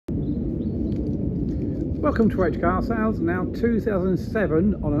Welcome to H Car Sales. Now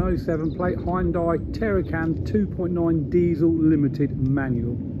 2007 on an 07 plate Hyundai Terracan 2.9 diesel limited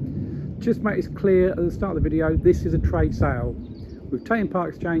manual. Just make it clear at the start of the video, this is a trade sale. We've taken part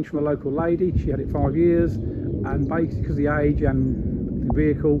exchange from a local lady. She had it 5 years, and basically because of the age and the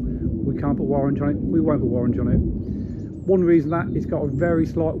vehicle, we can't put warranty on it. We won't put warranty on it. One reason that it's got a very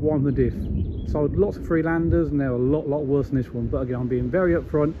slight whine on the diff. Sold lots of Freelanders and they're a lot worse than this one, but again, I'm being very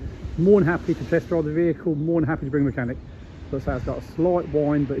upfront. More than happy to test drive the vehicle, more than happy to bring a mechanic. But so it's got a slight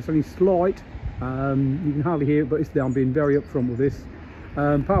whine, but it's only slight. You can hardly hear it, but it's there. I'm being very upfront with this.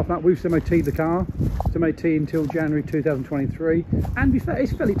 Apart from that, we've MOT'd the car. It's MOT until January 2023, and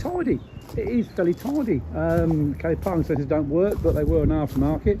it's fairly tidy. It is fairly tidy. Okay, parking sensors don't work, but they were an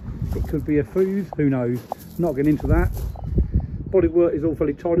aftermarket. It could be a fuse, who knows? Not getting into that. Bodywork is all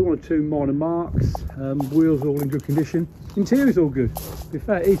fairly tidy, one or two minor marks. Wheels are all in good condition. Interior's all good. To be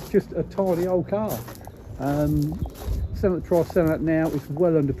fair, it's just a tidy old car. Selling at the price, selling it now, it's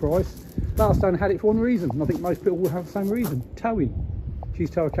well underpriced. Last owner had it for one reason, and I think most people will have the same reason: towing. She's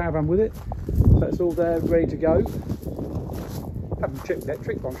towed a caravan with it, so it's all there, ready to go. Haven't checked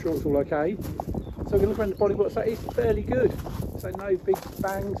electric, but I'm sure it's all okay. So we're going to look around the bodywork, so it's fairly good. So no big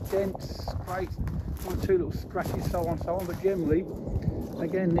bangs, dents, scrapes, one or two little scratches, so on, but generally,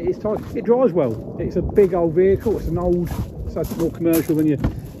 again, it's tight. It drives well. It's a big old vehicle. It's an old, so it's more commercial than your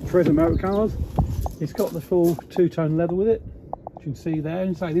present motor cars. It's got the full two-tone leather with it, as you can see there.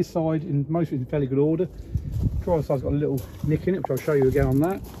 And say this side, in most of it's in fairly good order. Driver's side's got a little nick in it, which I'll show you again on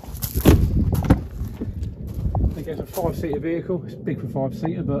that. Again, it's a 5-seater vehicle. It's big for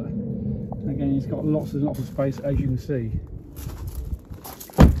 5-seater, but again, it's got lots and lots of space, as you can see.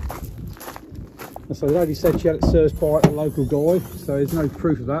 And so the lady said she had it serviced by a local guy, so there's no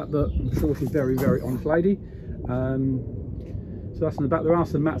proof of that, but I'm sure she's a very honest lady. So that's in the back. There are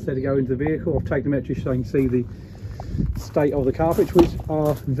some mats there to go into the vehicle. I've taken them out just so you can see the state of the carpets, which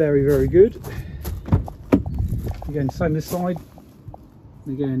are very good. Again, same this side.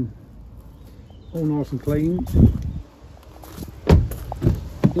 Again, all nice and clean.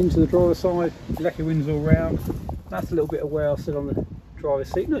 Into the driver's side, lacquer windows all round. That's a little bit of wear still on the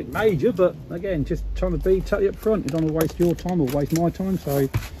driver's seat. Nothing major, but again, just trying to be totally up front. You don't want to waste your time or waste my time. So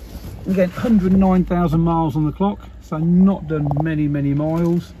again, 109,000 miles on the clock, so not done many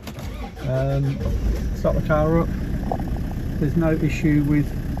miles. Start the car up. There's no issue with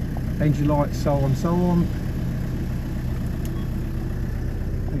engine lights, so on.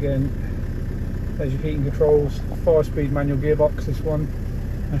 Again, there's your heating controls, 5-speed manual gearbox, this one,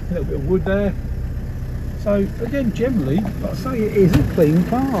 a little bit of wood there. So again, generally, like I say, it is a clean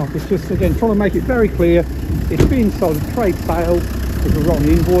car. It's just, again, trying to make it very clear, it's being sold at trade sale, if we're on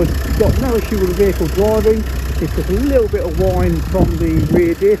the invoice. Got no issue with the vehicle driving, it's just a little bit of whine from the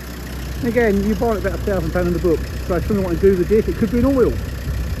rear diff. And again, you buy it about £1,000 in the book, so if someone wants to do the diff, it could be an oil.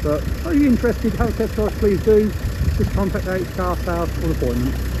 But are you interested, have a test drive, please do. Just contact H Car Sales for an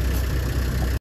appointment.